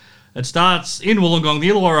Thursday. It starts in Wollongong, the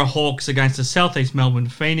Illawarra Hawks against the Southeast Melbourne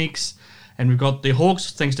Phoenix. And we've got the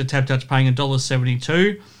Hawks, thanks to Tab Touch, paying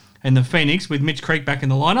 $1.72. And the Phoenix, with Mitch Creek back in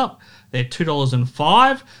the lineup, they're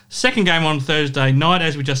 $2.05. Second game on Thursday night,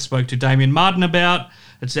 as we just spoke to Damien Martin about.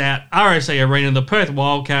 It's at RAC Arena, the Perth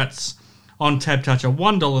Wildcats on Tab Touch are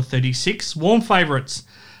 $1.36. Warm favourites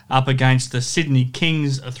up against the Sydney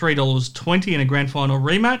Kings, $3.20 in a grand final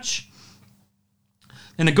rematch.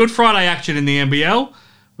 Then the Good Friday action in the NBL.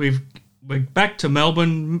 We're back to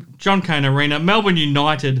Melbourne, John Cain Arena. Melbourne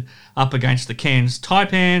United up against the Cairns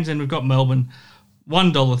Taipans, and we've got Melbourne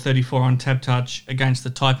 $1.34 on Tab Touch against the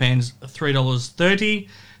Taipans, $3.30.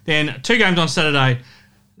 Then two games on Saturday.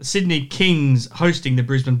 The Sydney Kings hosting the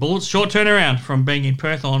Brisbane Bullets. Short turnaround from being in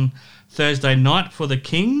Perth on Thursday night for the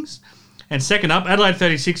Kings. And second up, Adelaide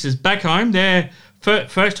 36ers back home. Their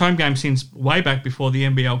first home game since way back before the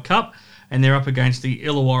NBL Cup. And they're up against the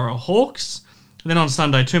Illawarra Hawks. And then on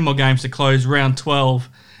Sunday, two more games to close round 12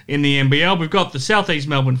 in the NBL. We've got the Southeast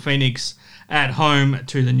Melbourne Phoenix at home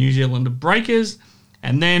to the New Zealand Breakers.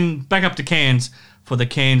 And then back up to Cairns for the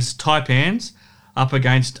Cairns Taipans up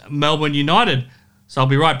against Melbourne United. So I'll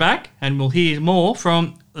be right back and we'll hear more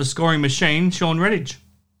from the scoring machine, Sean Redditch.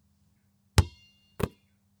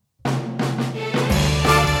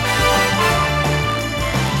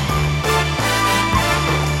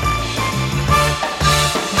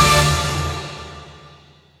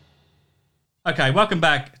 Okay, welcome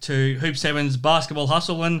back to Hoop 7's Basketball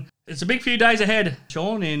Hustle, and it's a big few days ahead,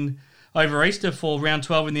 Sean, over Easter for round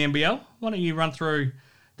 12 in the NBL. Why don't you run through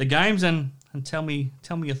the games and tell me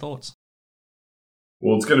your thoughts?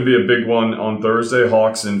 Well, it's going to be a big one on Thursday.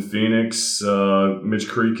 Hawks in Phoenix. Mitch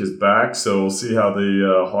Creek is back, so we'll see how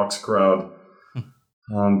the Hawks crowd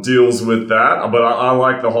deals with that. But I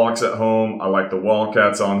like the Hawks at home. I like the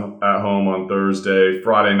Wildcats at home on Thursday.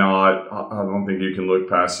 Friday night, I don't think you can look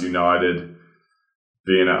past United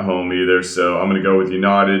being at home either. So I'm going to go with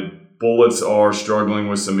United. Bullets are struggling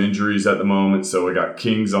with some injuries at the moment. So we got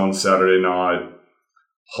Kings on Saturday night.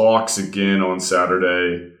 Hawks again on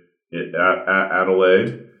Saturday at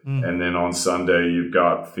Adelaide. And then on Sunday, you've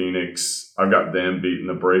got Phoenix. I've got them beating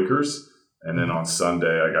the Breakers. And then on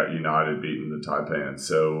Sunday, I got United beating the Taipans.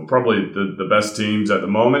 So probably the best teams at the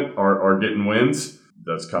moment are getting wins.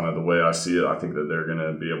 That's kind of the way I see it. I think that they're going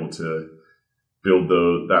to be able to build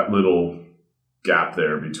that little gap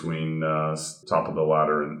there between top of the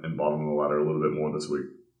ladder and bottom of the ladder a little bit more this week.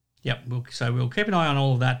 Yep, so we'll keep an eye on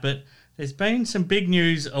all of that. But there's been some big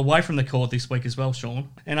news away from the court this week as well, Sean.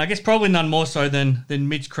 And I guess probably none more so than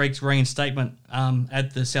Mitch Creek's reinstatement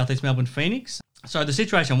at the Southeast Melbourne Phoenix. So the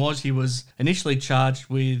situation was he was initially charged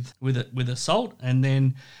with assault, and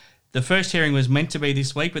then the first hearing was meant to be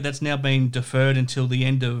this week, but that's now been deferred until the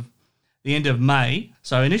end of May.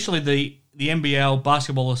 So initially the NBL,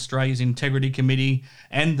 Basketball Australia's Integrity Committee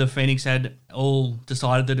and the Phoenix had all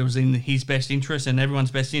decided that it was in his best interest and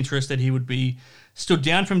everyone's best interest that he would be stood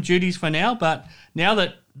down from duties for now. But now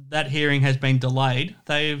that hearing has been delayed,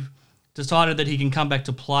 they've decided that he can come back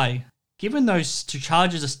to play. Given those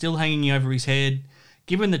charges are still hanging over his head,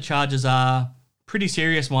 given the charges are pretty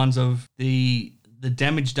serious ones of the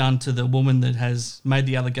damage done to the woman that has made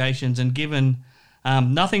the allegations, and given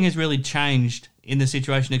nothing has really changed in the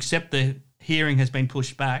situation except the hearing has been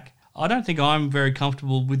pushed back, I don't think I'm very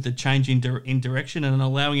comfortable with the change in direction and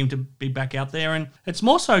allowing him to be back out there. And it's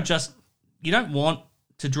more so just you don't want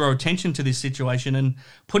to draw attention to this situation, and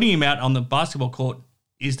putting him out on the basketball court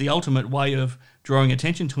is the ultimate way of drawing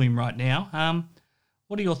attention to him right now.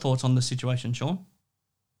 What are your thoughts on the situation, Sean?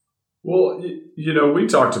 Well, we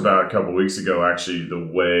talked about a couple of weeks ago, actually,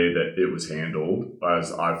 the way that it was handled,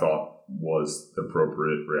 as I thought was the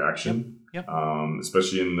appropriate reaction. Yep.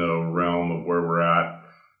 Especially in the realm of where we're at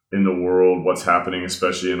in the world, what's happening,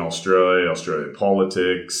 especially in Australia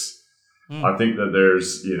politics. I think that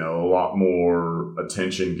there's, a lot more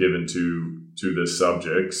attention given to this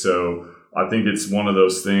subject. So I think it's one of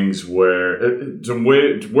those things where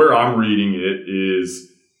I'm reading it is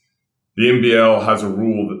the NBL has a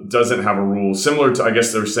rule that doesn't have a rule similar to, I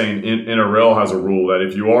guess they're saying NRL has a rule that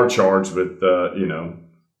if you are charged with,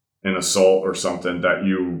 an assault or something, that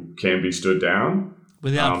you can be stood down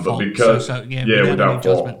without fault. But because without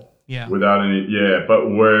judgment. Yeah, without any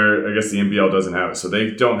but where I guess the NBL doesn't have it, so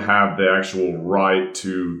they don't have the actual right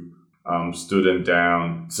to stood him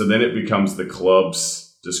down. So then it becomes the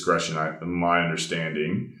club's discretion, my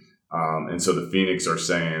understanding, and so the Phoenix are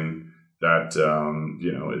saying that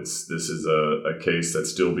this is a case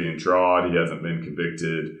that's still being tried. He hasn't been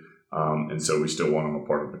convicted, and so we still want him a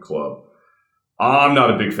part of the club. I'm not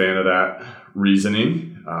a big fan of that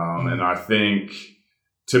reasoning, and I think,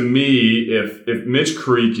 to me, if Mitch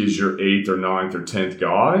Creek is your 8th or 9th or 10th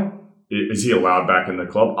guy, is he allowed back in the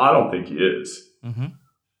club? I don't think he is. Mm-hmm.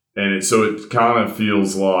 And so it kind of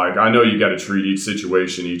feels like, I know you got to treat each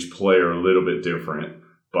situation, each player a little bit different,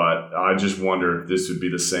 but I just wonder if this would be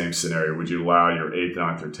the same scenario. Would you allow your 8th,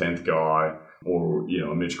 9th, or 10th guy, or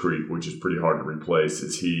Mitch Creek, which is pretty hard to replace,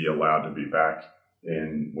 is he allowed to be back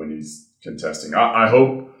in when he's contesting? I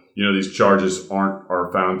hope these charges are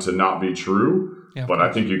found to not be true. Yeah, but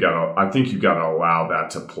I think you gotta allow that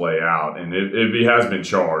to play out. And if he has been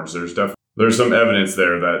charged, there's some evidence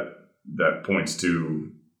there that points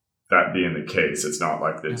to that being the case. It's not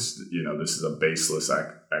like this, this is a baseless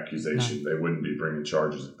accusation. No. They wouldn't be bringing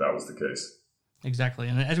charges if that was the case. Exactly.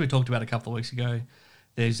 And as we talked about a couple of weeks ago,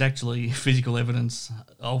 there's actually physical evidence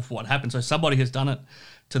of what happened. So somebody has done it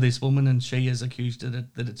to this woman, and she has accused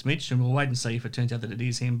it that it's Mitch, and we'll wait and see if it turns out that it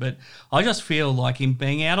is him. But I just feel like him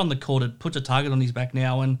being out on the court, it puts a target on his back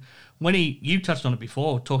now. And when you touched on it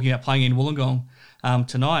before, talking about playing in Wollongong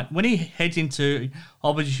tonight, when he heads into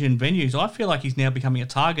opposition venues, I feel like he's now becoming a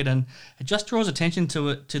target, and it just draws attention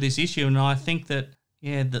to this issue. And I think that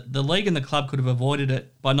the league and the club could have avoided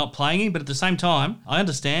it by not playing him. But at the same time, I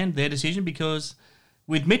understand their decision, because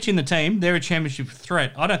with Mitch in the team, they're a championship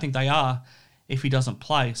threat. I don't think they are if he doesn't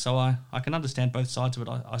play. So I can understand both sides of it,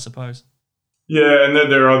 I suppose. Yeah, and then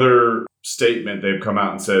their other statement, they've come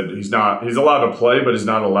out and said he's allowed to play, but he's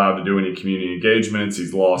not allowed to do any community engagements.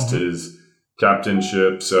 He's lost his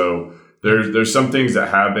captainship. So there's some things that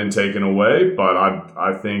have been taken away, but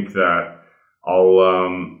I think that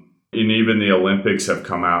And even the Olympics have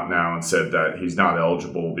come out now and said that he's not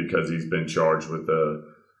eligible because he's been charged with a.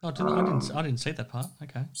 I didn't see that part.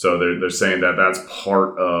 Okay. So they're saying that that's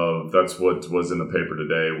what was in the paper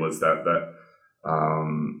today, was that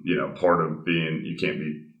part of being, you can't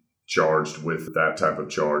be charged with that type of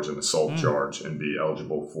charge, an assault charge, and be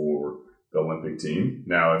eligible for the Olympic team.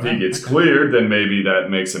 Now, if he gets cleared, then maybe that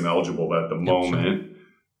makes him eligible. But at the moment,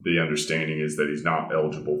 the understanding is that he's not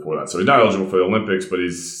eligible for that. So he's not eligible for the Olympics, but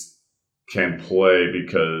can play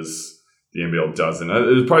because the NBL doesn't.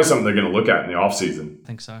 It's probably something they're going to look at in the offseason. I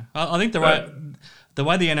think so. I think the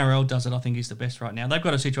way the NRL does it, I think, is the best right now. They've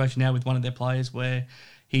got a situation now with one of their players where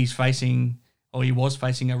he was facing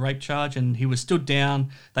a rape charge, and he was stood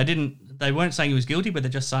down. They weren't saying he was guilty, but they're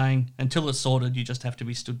just saying until it's sorted, you just have to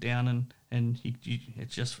be stood down, and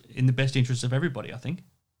it's just in the best interest of everybody, I think.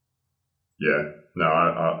 Yeah, no,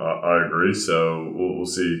 I agree. So we'll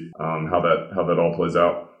see how that all plays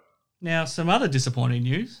out. Now, some other disappointing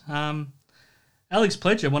news. Alex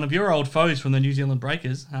Pledger, one of your old foes from the New Zealand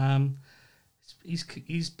Breakers,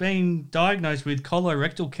 he's been diagnosed with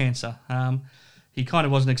colorectal cancer. He kind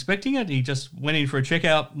of wasn't expecting it. He just went in for a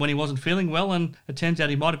checkout when he wasn't feeling well, and it turns out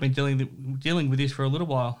he might have been dealing with this for a little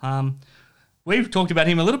while. We've talked about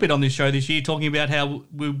him a little bit on this show this year, talking about how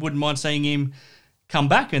we wouldn't mind seeing him come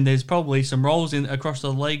back, and there's probably some roles across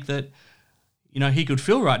the league that he could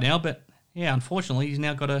fill right now, but yeah, unfortunately, he's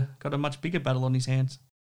now got a much bigger battle on his hands.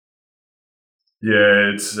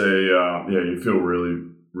 Yeah, it's you feel really,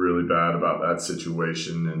 really bad about that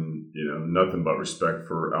situation, and nothing but respect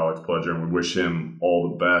for Alex Pledger, and we wish him all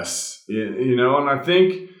the best. And I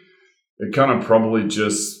think it kind of probably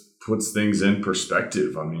just puts things in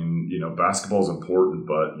perspective. I mean, basketball is important,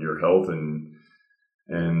 but your health and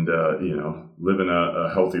living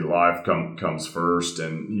a healthy life comes first,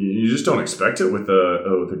 and you just don't expect it with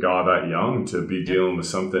a guy that young to be dealing with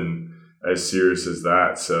something as serious as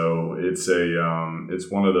that. So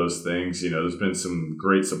it's one of those things. There's been some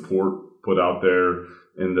great support put out there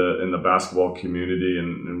in the basketball community,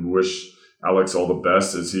 and wish Alex all the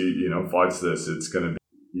best as he fights this. It's going to be,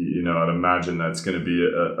 I'd imagine that's going to be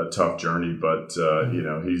a tough journey, but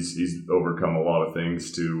he's overcome a lot of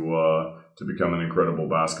things to become an incredible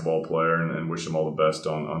basketball player, and wish him all the best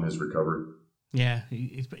on his recovery. Yeah,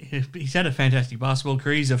 he's had a fantastic basketball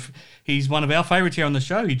career. He's one of our favourites here on the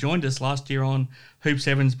show. He joined us last year on Hoops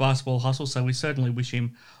Heaven's Basketball Hustle, so we certainly wish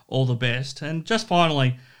him all the best. And just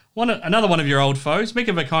finally, another one of your old foes,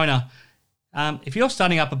 Mika Vukona. If you're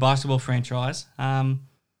starting up a basketball franchise,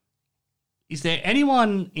 is there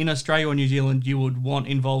anyone in Australia or New Zealand you would want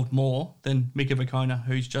involved more than Mika Vukona,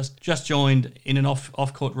 who's just joined in an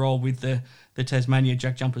off-court role with the Tasmania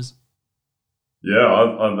Jack Jumpers?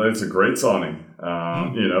 Yeah, it's a great signing.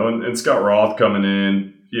 And Scott Roth coming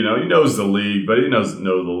in, he knows the league, but he doesn't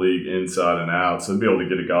know the league inside and out. So to be able to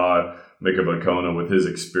get a guy, Mika Vukona, with his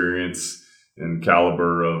experience and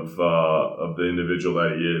caliber of the individual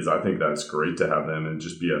that he is, I think that's great to have him and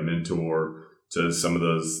just be a mentor to some of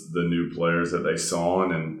the new players that they saw.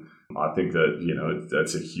 And I think that,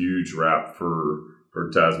 that's a huge wrap for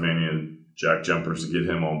Tasmanian Jack Jumpers to get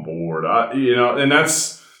him on board. And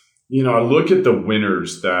that's, I look at the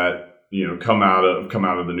winners that, come out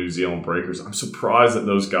of the New Zealand Breakers. I'm surprised that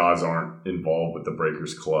those guys aren't involved with the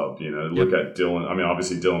Breakers Club. Look at Dylan. I mean,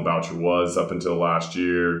 obviously Dylan Boucher was up until last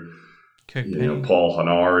year. Paul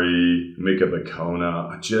Hanari, Mika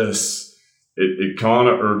Vukona. It kind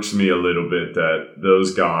of irks me a little bit that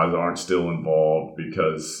those guys aren't still involved,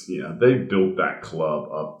 because, they built that club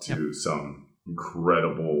up to some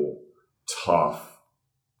incredible, tough,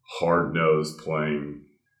 hard-nosed playing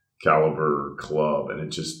caliber club, and it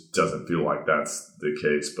just doesn't feel like that's the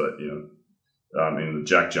case. But the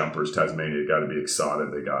Jack Jumpers, Tasmania, got to be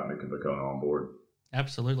excited they got Mika Vukona on board.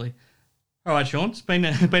 Absolutely. All right, Sean, it's been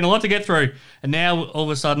a lot to get through, and now all of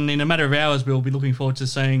a sudden, in a matter of hours, we'll be looking forward to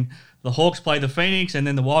seeing the Hawks play the Phoenix, and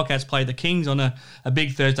then the Wildcats play the Kings on a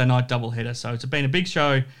big Thursday night doubleheader. So it's been a big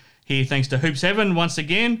show here, thanks to Hoops Heaven once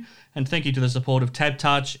again, and thank you to the support of Tab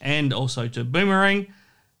Touch and also to Boomerang.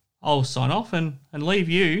 I'll sign off and leave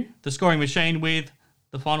you, the scoring machine, with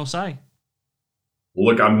the final say.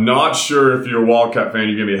 Well, look, I'm not sure if you're a Wildcat fan,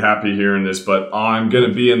 you're going to be happy hearing this, but I'm going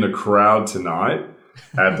to be in the crowd tonight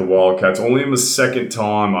at the Wildcats. Only in the second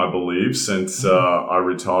time, I believe, since I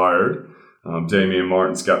retired. Damian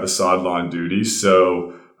Martin's got the sideline duties.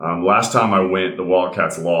 So last time I went, the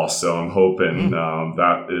Wildcats lost. So I'm hoping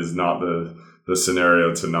that is not the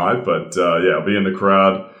scenario tonight. But I'll be in the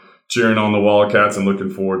crowd cheering on the Wildcats and looking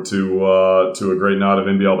forward to a great night of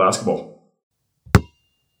NBL basketball.